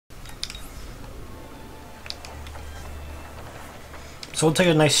So we'll take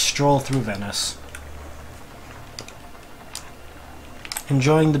a nice stroll through Venice.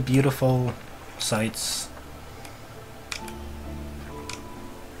 Enjoying the beautiful sights.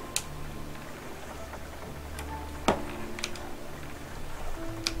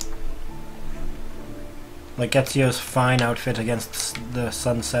 Like Ezio's fine outfit against the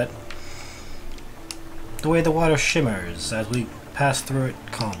sunset. The way the water shimmers as we pass through it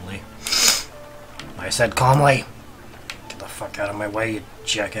calmly. I said calmly! Get the fuck out of my way, you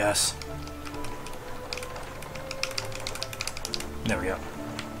jackass. There we go.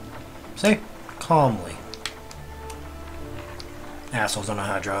 See? Calmly. Assholes don't know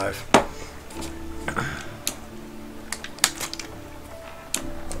how to drive.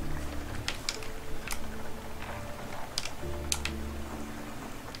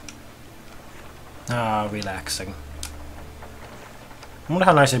 Ah, relaxing. I wonder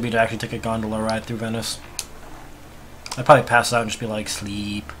how nice it'd be to actually take a gondola ride through Venice. I'd probably pass out and just be like,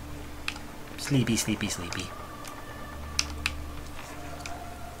 sleep. Sleepy, sleepy, sleepy.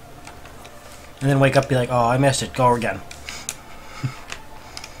 And then wake up and be like, oh, I missed it. Go again. I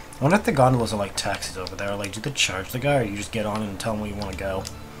wonder if the gondolas are like taxis over there. Like, do they charge the guy, or you just get on and tell him where you want to go?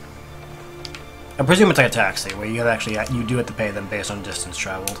 I presume it's like a taxi, where you do have to pay them based on distance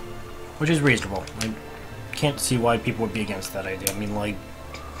traveled. Which is reasonable. I can't see why people would be against that idea. I mean, like,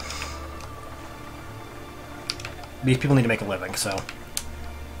 these people need to make a living, so.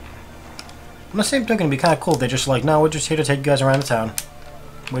 On the same token, it'd be kind of cool if they're just like, no, we're just here to take you guys around the town.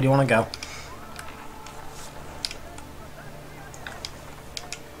 Where do you want to go?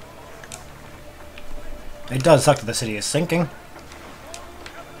 It does suck that the city is sinking.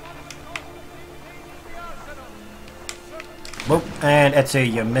 Whoop, and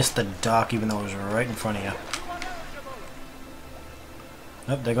Ezio, you missed the dock even though it was right in front of you.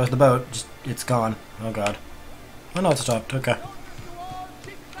 Oh, there goes the boat. It's gone. Oh god. Oh no, it's stopped. Okay.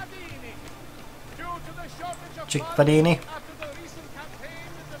 Chick-fil-A.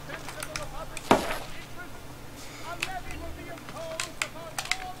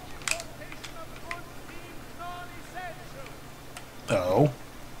 Oh.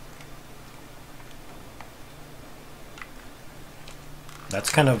 That's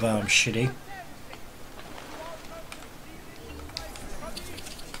kind of shitty.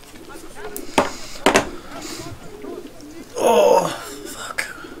 Oh, fuck.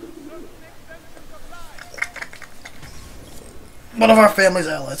 One of our family's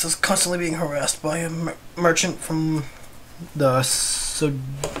allies is constantly being harassed by a merchant from the Soderni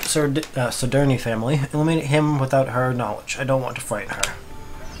family. Eliminate him without her knowledge. I don't want to frighten her.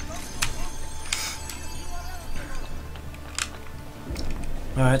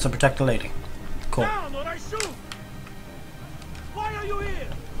 Alright, so protect the lady. Cool. Down or I shoot! Why are you here?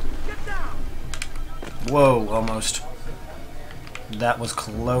 Get down! Whoa, almost. That was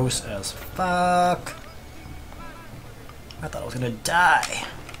close as fuck. I thought I was gonna die.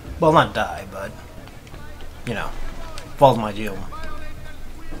 Well, not die, but, you know, fall to my doom.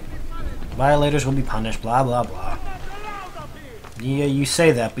 Violators will be punished, blah blah blah. Yeah, you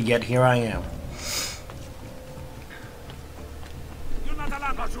say that, but yet here I am.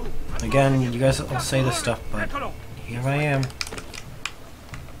 Again, you guys all say this stuff, but here I am.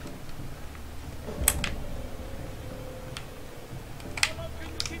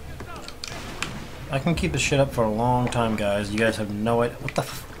 I can keep this shit up for a long time, guys. You guys have no idea. What the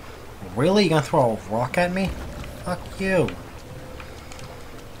f... Really? You gonna throw a rock at me? Fuck you.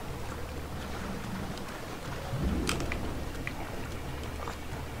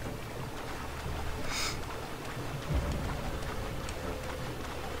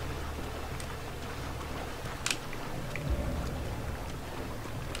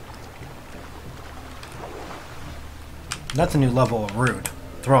 That's a new level of rude.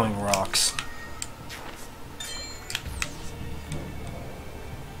 Throwing rocks.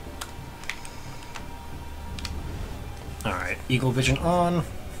 Alright, Eagle Vision on.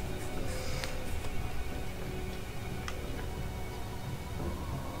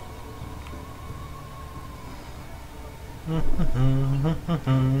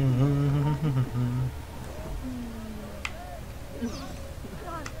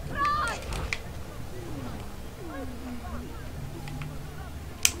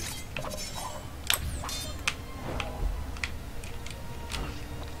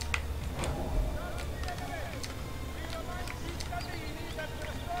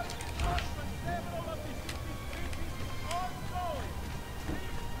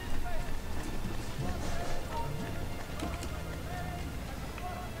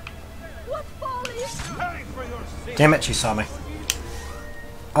 Damn it, she saw me.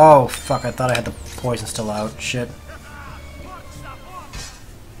 Oh, fuck, I thought I had the poison still out. Shit.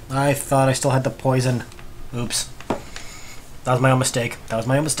 I thought I still had the poison. Oops. That was my own mistake. That was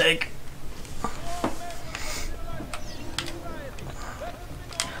my own mistake.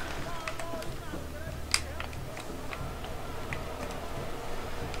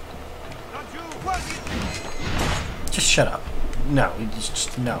 Just shut up. No,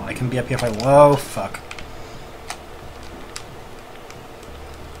 just no. I can be up here if I... Whoa, fuck.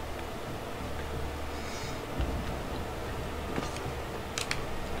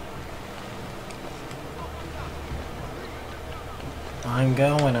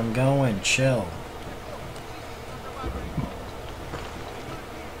 I'm going, chill.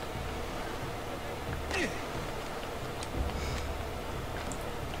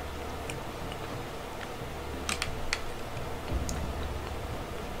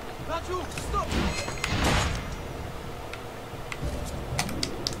 Stop!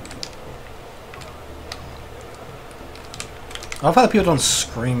 I love how the people don't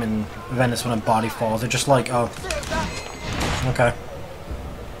scream in Venice when a body falls. They're just like, oh. Okay.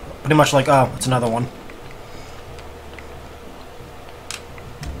 Pretty much like, oh, it's another one.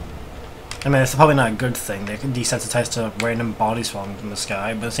 I mean, it's probably not a good thing. They can desensitize to random bodies falling from the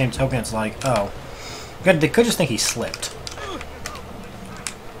sky, but at the same token, it's like, oh. They could just think he slipped.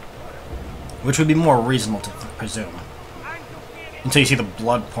 Which would be more reasonable to presume. Until you see the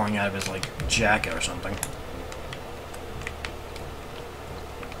blood pouring out of his, like, jacket or something.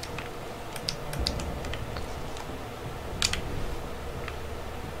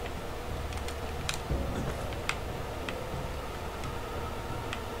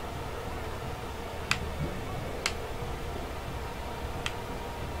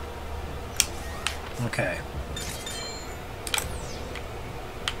 Okay.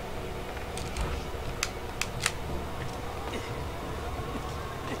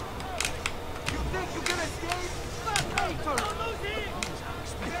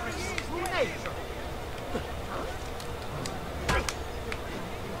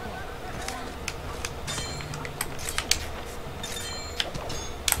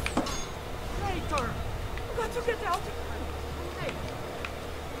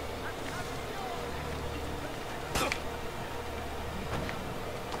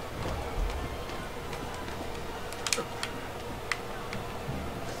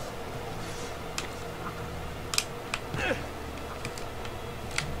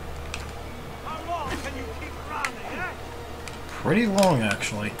 Pretty long,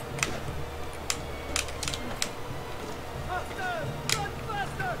 actually.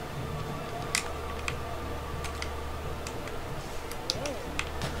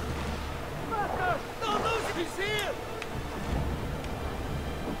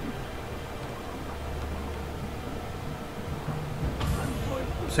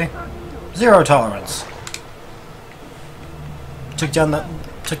 See? Zero tolerance.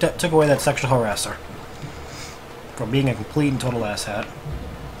 Took away that sexual harasser. For being a complete and total asshat.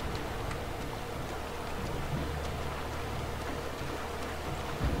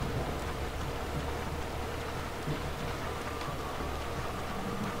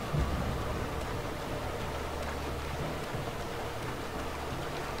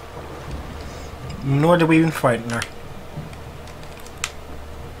 Nor did we even frighten her.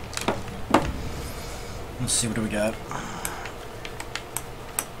 Let's see, what do we got?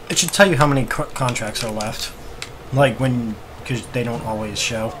 It should tell you how many contracts are left. Like, when, because they don't always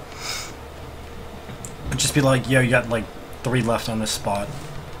show. It'd just be like, yo, you got like 3 left on this spot.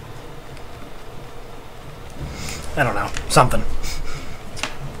 I don't know. Something.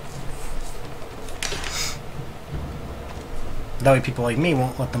 That way people like me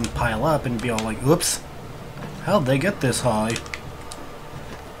won't let them pile up and be all like, oops, how'd they get this high?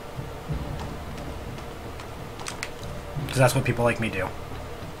 Because that's what people like me do.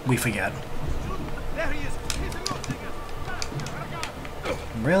 We forget.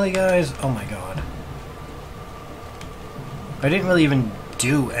 Really, guys? Oh my god. I didn't really even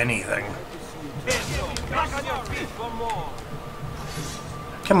do anything.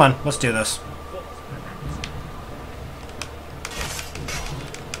 Come on, let's do this.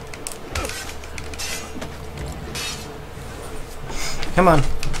 Come on.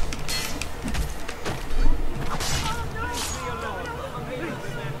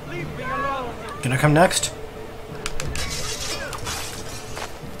 Can I come next?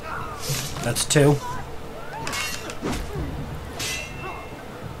 That's 2.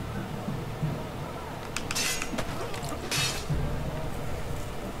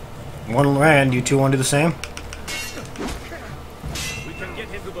 One land, you 2 want to do the same? We can get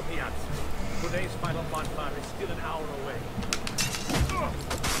into the piazza. Today's final bonfire is still an hour away.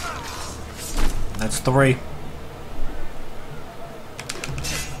 That's 3.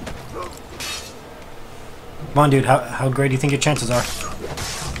 Come on, dude. How great do you think your chances are?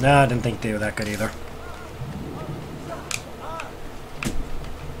 Nah, I didn't think they were that good either.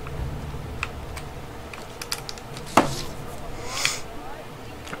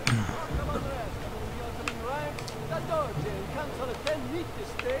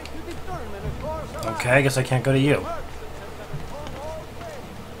 Okay, I guess I can't go to you.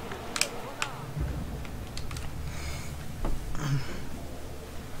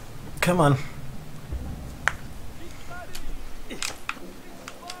 Come on.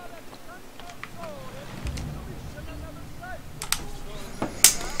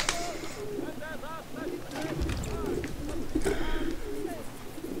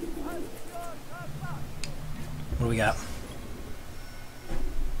 What do we got?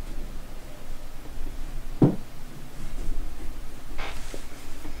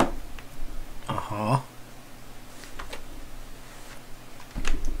 Uh-huh.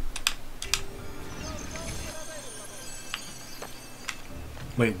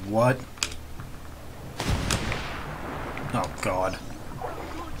 Wait, what? Oh, God.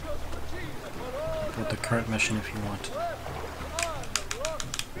 Put the current mission if you want.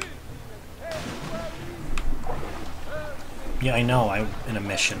 Yeah, I know, I'm in a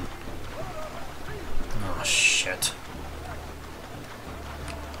mission. Oh, shit.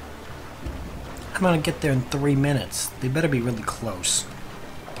 I'm gonna get there in 3 minutes. They better be really close.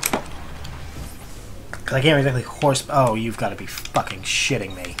 Cause I can't exactly horse... Oh, you've gotta be fucking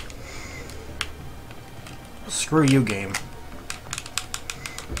shitting me. Screw you, game.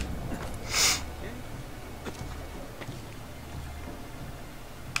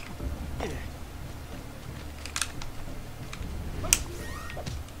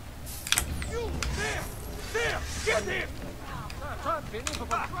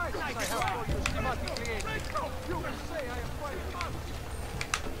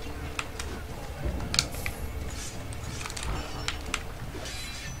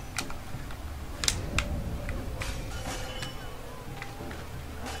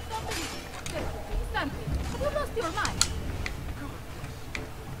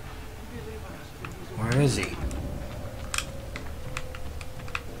 Where is he?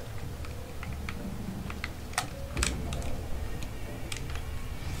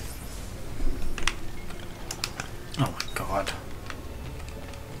 Oh my god.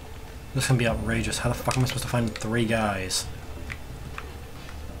 This is gonna be outrageous. How the fuck am I supposed to find 3 guys?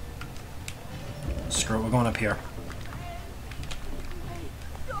 Screw it, we're going up here.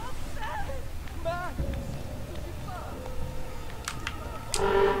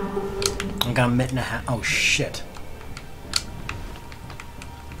 I got a minute and a half. Oh shit.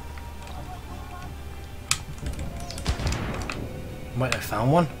 Wait, I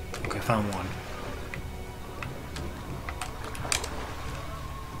found one? Okay, I found one.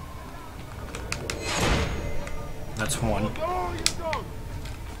 That's one.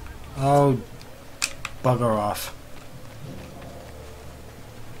 Oh, bugger off.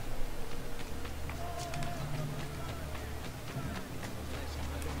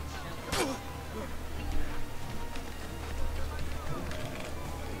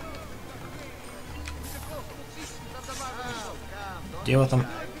 Deal with them.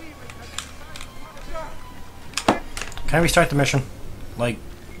 Can I restart the mission? Like,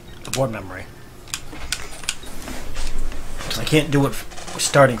 abort memory. Because I can't do it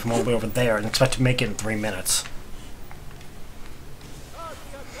starting from all the way over there and expect to make it in 3 minutes.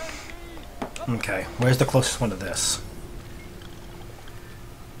 Okay, where's the closest one to this?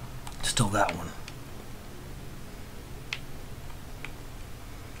 Still that one.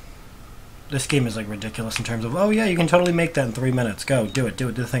 This game is like ridiculous in terms of, oh yeah, you can totally make that in 3 minutes. Go, do it,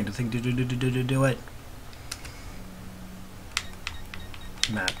 do the thing, do it.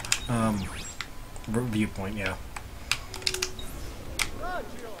 Map. Viewpoint, yeah.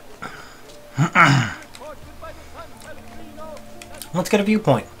 Let's get a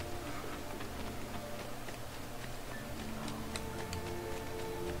viewpoint.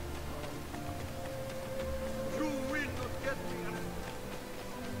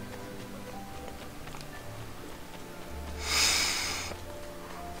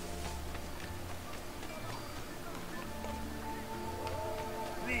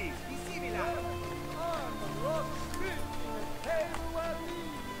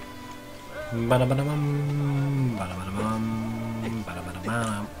 Ba-da-ba-da-bum, ba-da-ba-da-bum,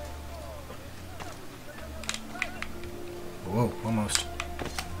 ba-da-ba-da-bum. Whoa, almost.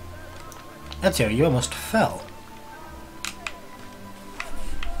 Ezio, you almost fell.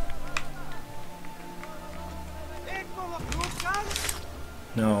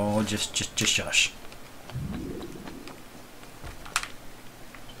 No, just shush.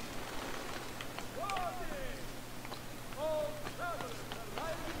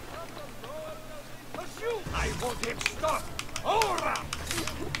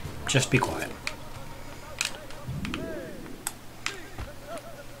 Just be quiet.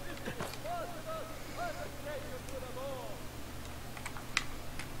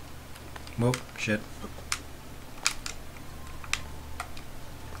 Whoa, shit.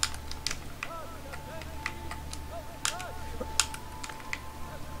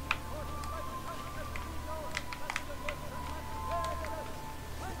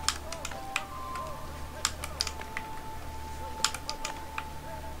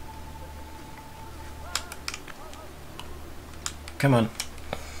 Come on.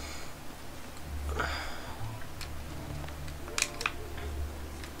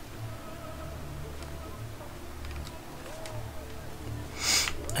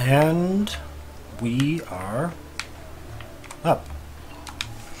 And we are up.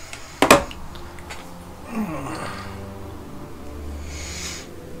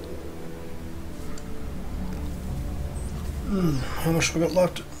 How much we got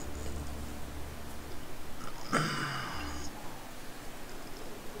left?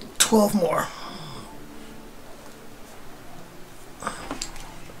 $12 more.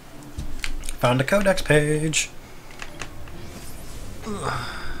 Found a codex page.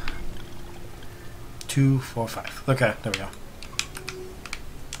 2, 4, 5. Okay, there we go.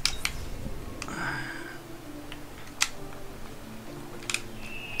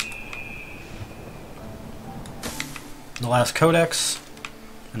 The last codex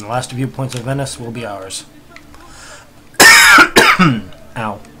and the last viewpoints of Venice will be ours.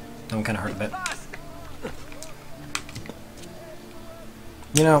 Ow. That one kind of hurt a bit.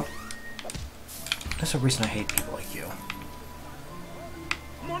 You know, there's a reason I hate people like you.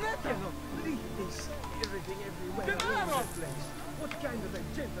 What kind of a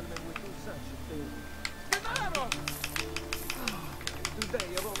gentleman would do such a thing?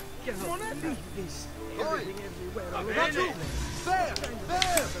 Leave this everything everywhere all over the place.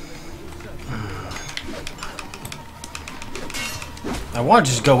 I wanted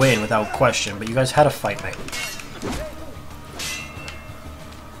to just go in without question, but you guys had to fight me.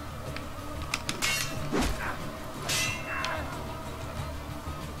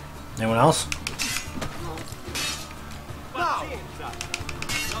 Anyone else?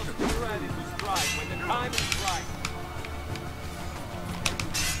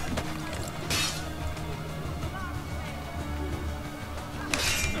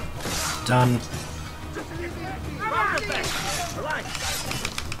 Done.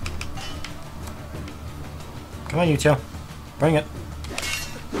 Come on, you two. Bring it.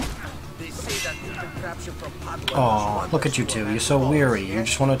 Aw, look at you two. You're so weary. You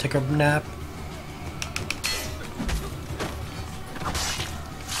just want to take a nap?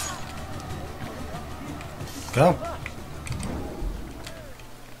 Go.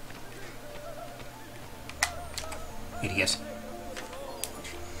 Idiot.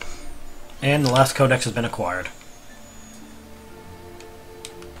 And the last codex has been acquired.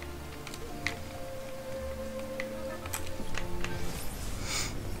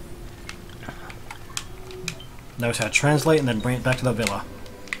 Knows how to translate and then bring it back to the villa.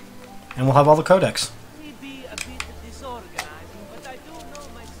 And we'll have all the codex. Maybe a bit disorganized, but I do know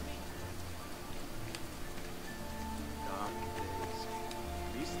my speed.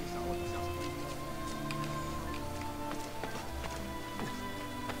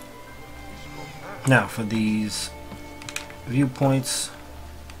 Now, for these viewpoints,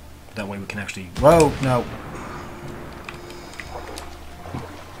 that way we can actually... Whoa, no.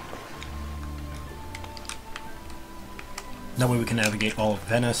 That way we can navigate all of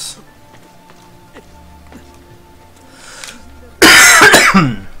Venice.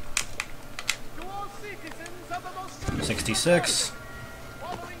 $66.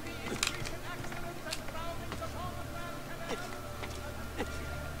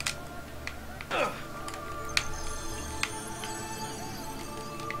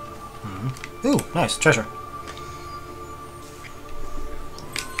 Ooh, nice treasure.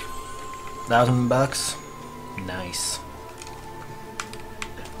 $1,000. Nice.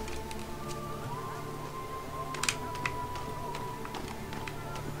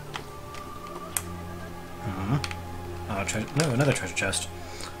 No, another treasure chest.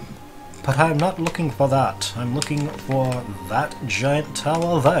 But I'm not looking for that. I'm looking for that giant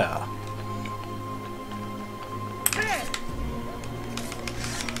tower there.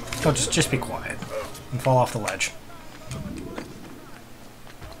 Oh, just be quiet and fall off the ledge.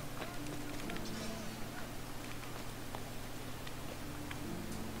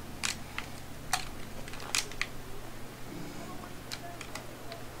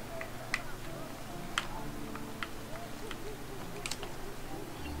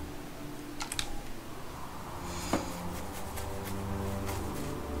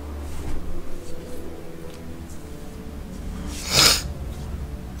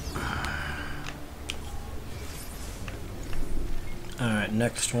 Alright,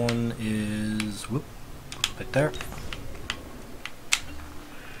 next one is... whoop, right there.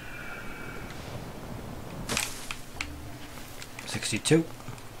 $62.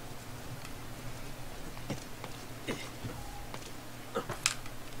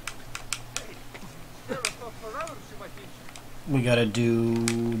 We gotta do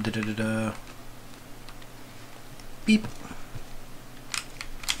beep.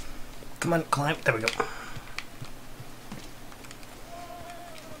 Come on, climb. There we go.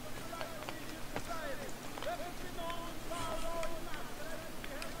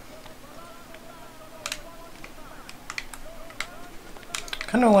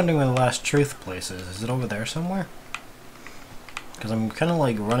 Kind of wondering where the last truth place is. Is it over there somewhere? Because I'm kind of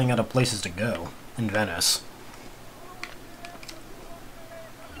like running out of places to go in Venice.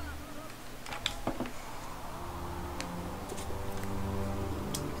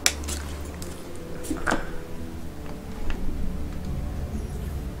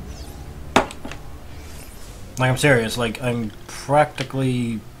 Like, I'm serious, like, I'm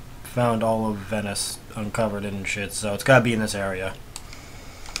practically found all of Venice uncovered and shit, so it's gotta be in this area.